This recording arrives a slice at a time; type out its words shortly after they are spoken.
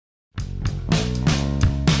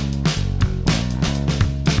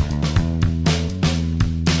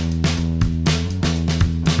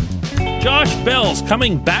Josh Bell's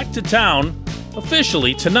coming back to town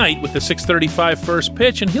officially tonight with the 6:35 first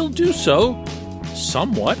pitch, and he'll do so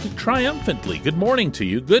somewhat triumphantly. Good morning to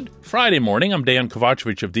you. Good Friday morning. I'm Dan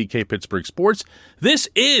Kovacevic of DK Pittsburgh Sports. This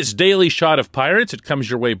is Daily Shot of Pirates. It comes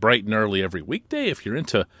your way bright and early every weekday if you're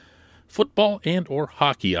into football and or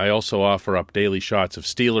hockey. I also offer up daily shots of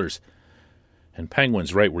Steelers and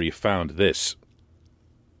Penguins right where you found this.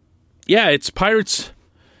 Yeah, it's Pirates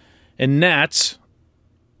and Nats,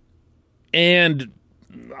 and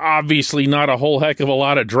obviously not a whole heck of a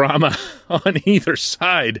lot of drama on either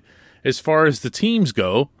side as far as the teams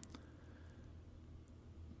go.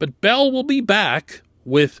 But Bell will be back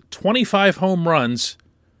with 25 home runs,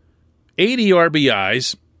 80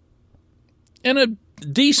 RBIs, and a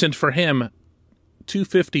decent, for him,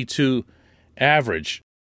 .252 average.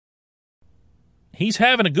 He's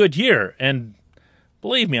having a good year, and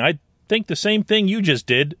believe me, I think the same thing you just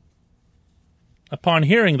did upon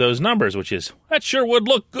hearing those numbers, which is, that sure would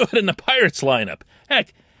look good in the Pirates lineup.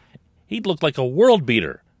 Heck, he'd look like a world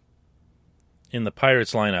beater in the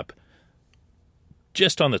Pirates lineup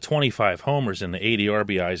just on the 25 homers and the 80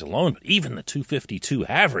 RBIs alone, but even the .252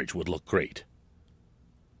 average would look great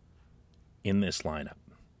in this lineup.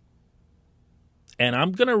 And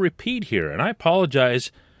I'm going to repeat here, and I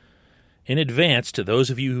apologize in advance to those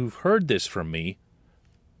of you who've heard this from me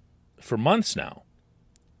for months now.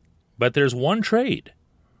 But there's one trade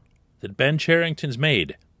that Ben Cherington's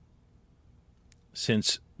made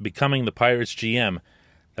since becoming the Pirates GM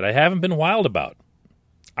that I haven't been wild about.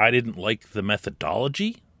 I didn't like the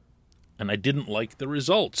methodology, and I didn't like the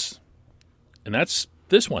results. And that's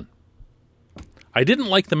this one. I didn't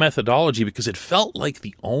like the methodology because it felt like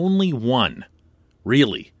the only one,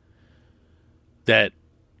 really, that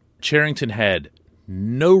Cherington had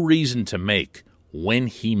no reason to make when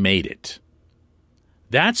he made it.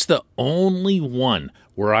 That's the only one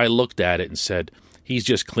where I looked at it and said, he's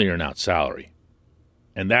just clearing out salary.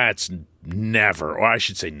 And that's never, or I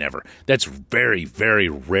should say never, that's very, very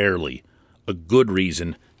rarely a good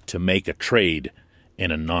reason to make a trade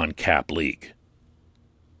in a non-cap league.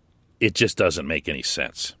 It just doesn't make any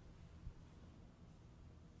sense.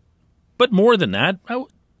 But more than that, I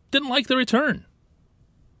didn't like the return.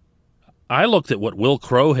 I looked at what Wil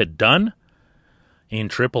Crowe had done in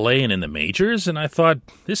AAA and in the majors, and I thought,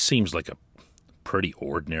 this seems like a pretty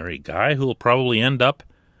ordinary guy who will probably end up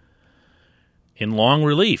in long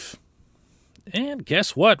relief. And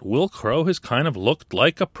guess what? Wil Crowe has kind of looked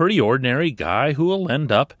like a pretty ordinary guy who will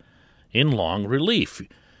end up in long relief.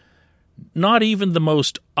 Not even the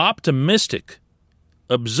most optimistic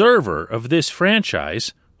observer of this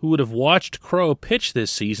franchise who would have watched Crowe pitch this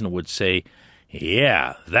season would say,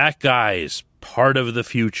 yeah, that guy is part of the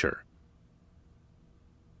future.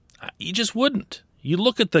 You just wouldn't. You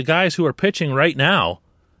look at the guys who are pitching right now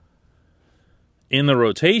in the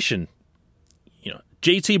rotation,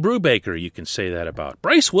 JT Brubaker, you can say that about.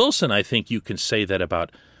 Bryce Wilson, I think you can say that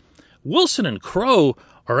about. Wilson and Crowe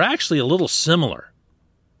are actually a little similar.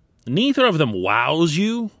 Neither of them wows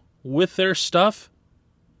you with their stuff,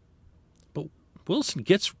 but Wilson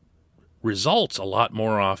gets results a lot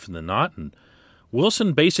more often than not, and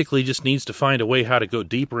Wilson basically just needs to find a way how to go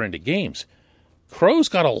deeper into games. Crowe's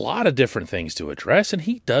got a lot of different things to address, and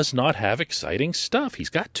he does not have exciting stuff. He's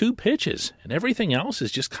got 2 pitches, and everything else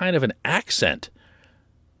is just kind of an accent,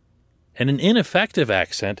 and an ineffective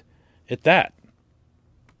accent at that.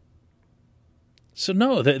 So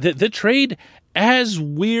no, the trade, as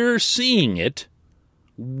we're seeing it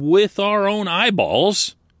with our own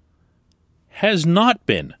eyeballs, has not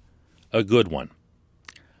been a good one.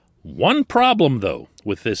 One problem, though,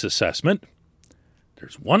 with this assessment: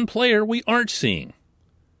 there's one player we aren't seeing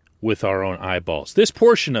with our own eyeballs. This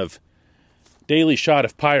portion of Daily Shot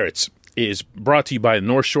of Pirates is brought to you by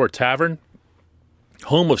North Shore Tavern,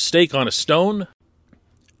 home of Steak on a Stone,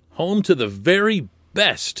 home to the very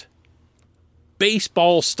best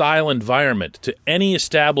baseball-style environment to any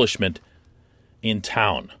establishment in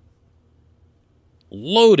town.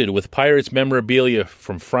 Loaded with Pirates memorabilia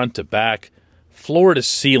from front to back, floor to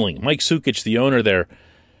ceiling. Mike Sukic, the owner there,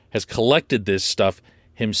 has collected this stuff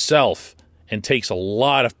himself and takes a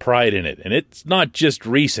lot of pride in it. And it's not just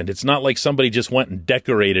recent. It's not like somebody just went and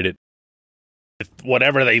decorated it with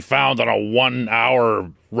whatever they found on a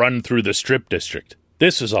 1-hour run through the Strip District.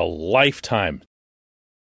 This is a lifetime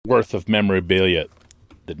worth of memorabilia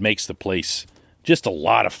that makes the place just a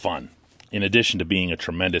lot of fun, in addition to being a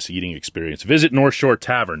tremendous eating experience. Visit North Shore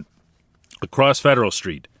Tavern across Federal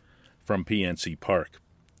Street from PNC Park.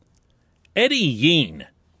 Eddie Yean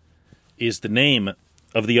is the name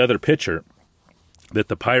of the other pitcher that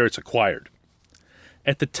the Pirates acquired.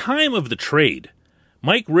 At the time of the trade,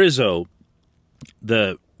 Mike Rizzo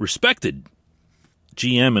the respected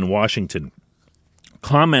GM in Washington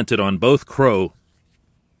commented on both Crowe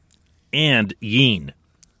and Yeen.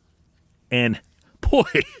 And boy,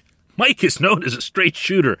 Mike is known as a straight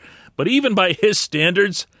shooter, but even by his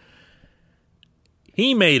standards,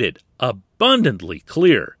 he made it abundantly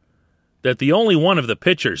clear that the only one of the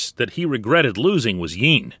pitchers that he regretted losing was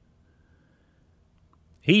Yeen.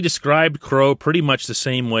 He described Crowe pretty much the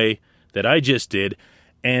same way that I just did,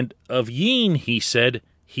 and of Yeen, he said,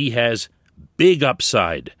 he has big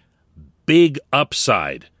upside,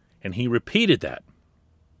 and he repeated that.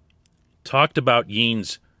 Talked about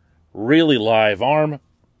Yeen's really live arm,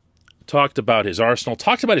 talked about his arsenal,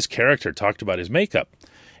 talked about his character, talked about his makeup,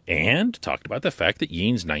 and talked about the fact that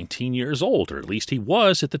Yeen's 19 years old, or at least he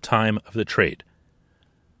was at the time of the trade.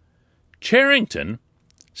 Cherington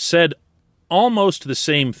said almost the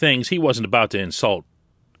same things. He wasn't about to insult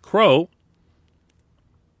Crowe,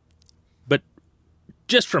 but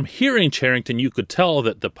just from hearing Cherington, you could tell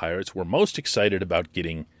that the Pirates were most excited about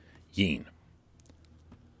getting Yeen.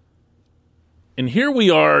 And here we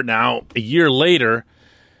are now, a year later,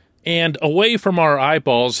 and away from our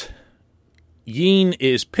eyeballs, Yeen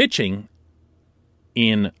is pitching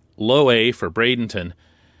in low A for Bradenton,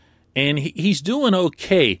 and he's doing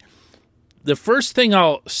okay. The first thing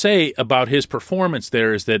I'll say about his performance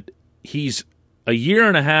there is that he's a year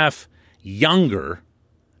and a half younger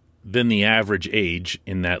than the average age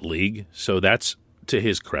in that league, so that's to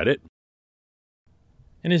his credit.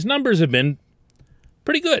 And his numbers have been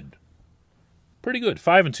pretty good. Pretty good.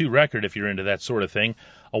 5-2 record if you're into that sort of thing.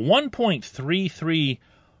 A 1.33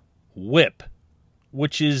 whip,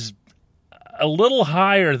 which is a little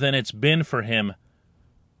higher than it's been for him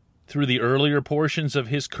through the earlier portions of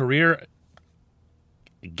his career.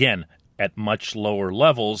 Again, at much lower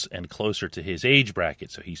levels and closer to his age bracket.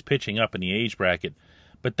 So he's pitching up in the age bracket.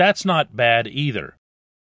 But that's not bad either.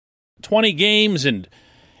 20 games and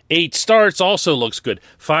 8 starts also looks good.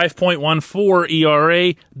 5.14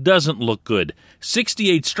 ERA doesn't look good.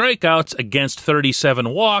 68 strikeouts against 37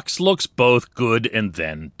 walks looks both good and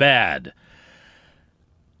then bad.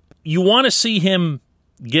 You want to see him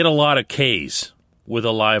get a lot of Ks with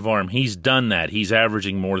a live arm. He's done that. He's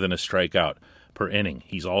averaging more than a strikeout per inning.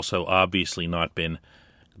 He's also obviously not been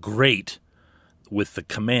great with the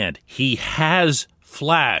command. He has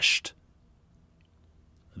flashed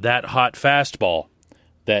that hot fastball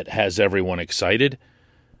that has everyone excited,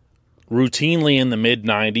 routinely in the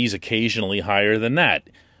mid-90s, occasionally higher than that.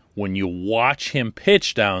 When you watch him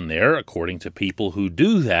pitch down there, according to people who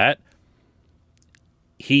do that,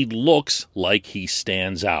 he looks like he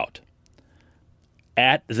stands out.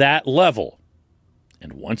 At that level,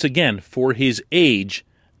 and once again, for his age,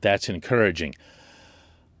 that's encouraging.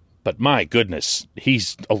 But my goodness,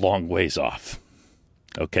 he's a long ways off.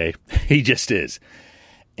 Okay? He just is.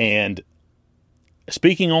 And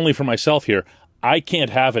speaking only for myself here, I can't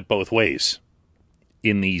have it both ways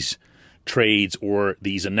in these trades or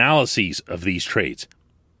these analyses of these trades.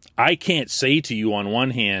 I can't say to you on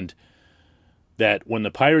one hand that when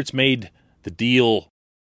the Pirates made the deal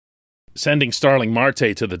sending Starling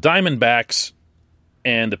Marte to the Diamondbacks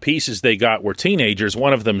and the pieces they got were teenagers,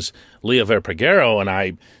 one of them's Liover Peguero, and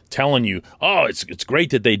I'm telling you, oh, it's great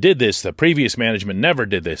that they did this. The previous management never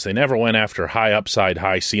did this. They never went after high upside,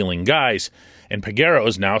 high ceiling guys. And Peguero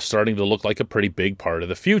is now starting to look like a pretty big part of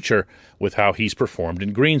the future with how he's performed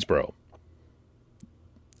in Greensboro.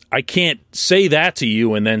 I can't say that to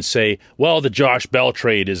you and then say, well, the Josh Bell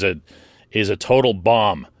trade is a total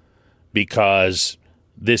bomb because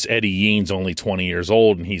this Eddie Yeen's only 20 years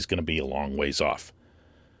old and he's going to be a long ways off.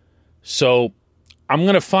 So I'm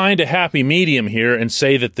going to find a happy medium here and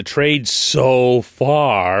say that the trade so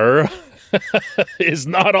far is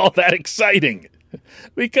not all that exciting.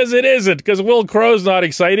 Because it isn't, because Will Crowe's not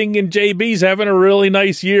exciting and JB's having a really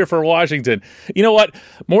nice year for Washington. You know what?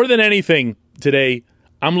 More than anything today,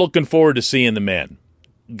 I'm looking forward to seeing the man.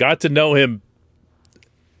 Got to know him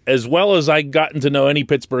as well as I've gotten to know any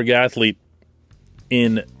Pittsburgh athlete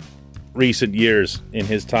in recent years in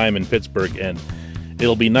his time in Pittsburgh, and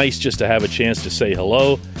it'll be nice just to have a chance to say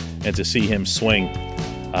hello and to see him swing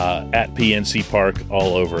at PNC Park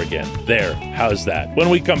all over again. There, how's that? When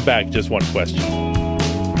we come back, just one question.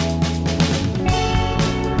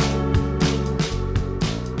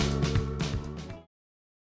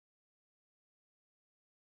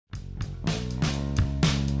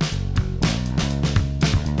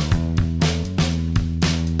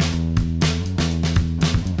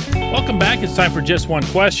 Welcome back. It's time for Just One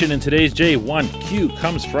Question, and today's J1Q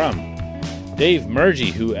comes from Dave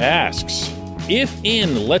Murgy, who asks, if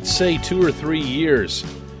in, let's say, 2 or 3 years,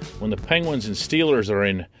 when the Penguins and Steelers are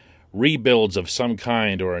in rebuilds of some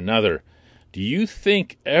kind or another, do you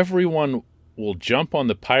think everyone will jump on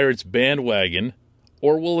the Pirates bandwagon,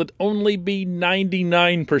 or will it only be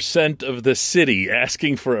 99% of the city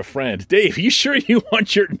asking for a friend? Dave, you sure you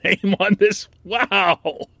want your name on this?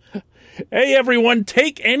 Wow. Hey, everyone,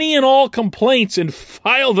 take any and all complaints and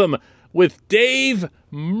file them with Dave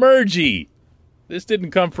Murgy. This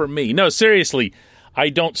didn't come from me. No, seriously, I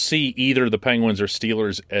don't see either the Penguins or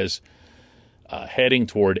Steelers as heading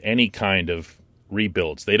toward any kind of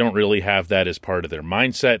rebuilds. They don't really have that as part of their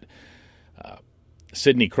mindset.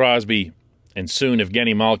 Sidney Crosby and soon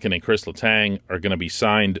Evgeny Malkin and Chris Letang are going to be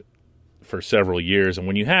signed for several years. And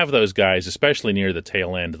when you have those guys, especially near the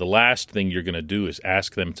tail end, the last thing you're going to do is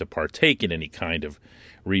ask them to partake in any kind of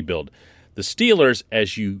rebuild. The Steelers,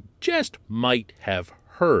 as you just might have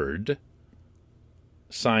heard,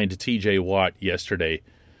 signed T.J. Watt yesterday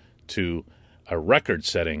to a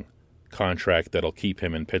record-setting contract that'll keep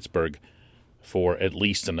him in Pittsburgh for at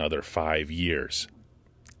least another 5 years.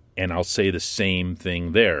 And I'll say the same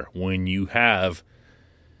thing there. When you have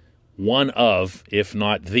one of, if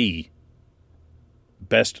not the,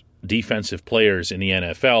 best defensive players in the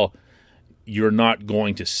NFL, you're not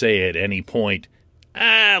going to say at any point,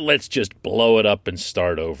 let's just blow it up and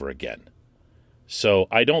start over again. So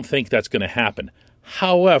I don't think that's going to happen.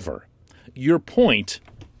 However, your point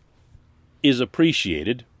is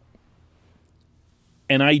appreciated,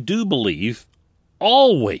 and I do believe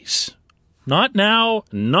always, not now,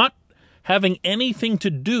 not having anything to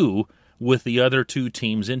do with the other two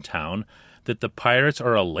teams in town, that the Pirates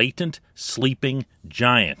are a latent, sleeping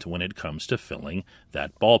giant when it comes to filling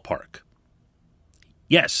that ballpark.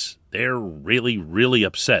 Yes, they're really, really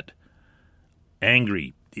upset,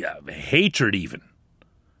 angry, hatred even,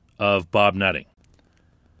 of Bob Nutting.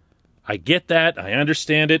 I get that. I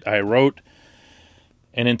understand it. I wrote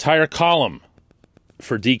an entire column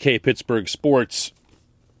for DK Pittsburgh Sports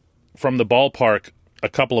from the ballpark a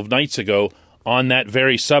couple of nights ago on that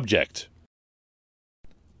very subject.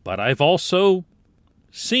 But I've also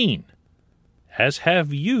seen, as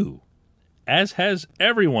have you, as has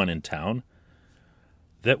everyone in town,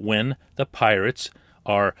 that when the Pirates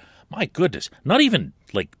are, my goodness, not even,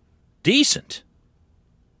 decent,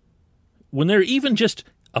 when they're even just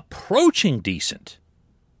approaching decent,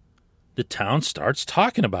 the town starts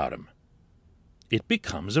talking about them. It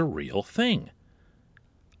becomes a real thing.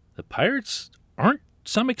 The Pirates aren't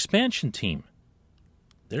some expansion team.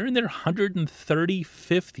 They're in their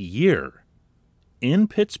 135th year in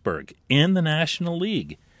Pittsburgh, in the National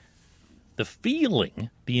League. The feeling,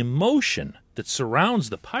 the emotion that surrounds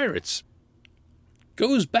the Pirates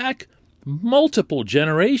goes back multiple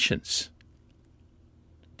generations.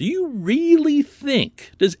 Do you really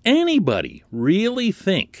think, does anybody really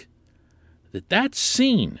think that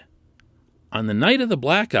scene on the night of the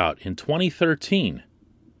blackout in 2013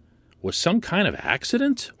 was some kind of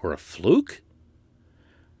accident or a fluke?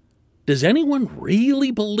 Does anyone really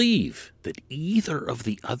believe that either of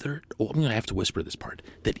the other, I'm going to have to whisper this part,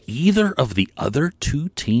 that either of the other two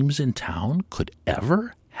teams in town could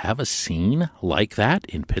ever have a scene like that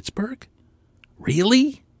in Pittsburgh?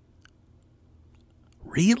 Really?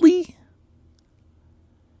 Really?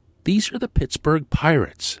 These are the Pittsburgh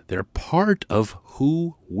Pirates. They're part of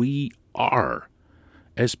who we are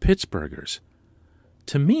as Pittsburghers.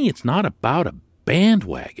 To me, it's not about a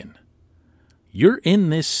bandwagon. You're in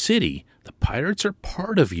this city. The Pirates are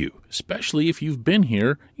part of you, especially if you've been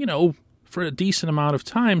here, for a decent amount of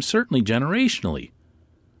time, certainly generationally.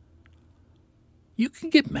 You can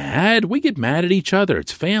get mad. We get mad at each other.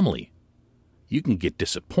 It's family. You can get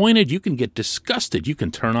disappointed. You can get disgusted. You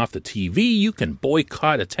can turn off the TV. You can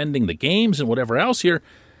boycott attending the games and whatever else here.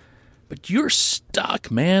 But you're stuck,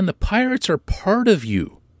 man. The Pirates are part of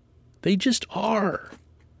you. They just are.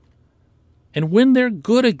 And when they're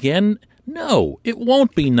good again, no, it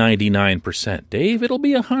won't be 99%, Dave. It'll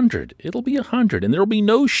be 100. It'll be 100. And there'll be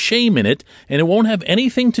no shame in it, and it won't have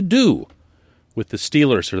anything to do with the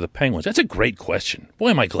Steelers or the Penguins. That's a great question.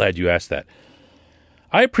 Boy, am I glad you asked that.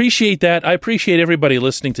 I appreciate that. I appreciate everybody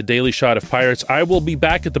listening to Daily Shot of Pirates. I will be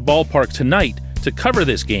back at the ballpark tonight to cover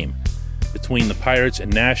this game between the Pirates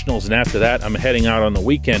and Nationals, and after that, I'm heading out on the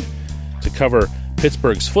weekend to cover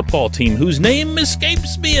Pittsburgh's football team, whose name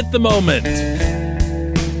escapes me at the moment.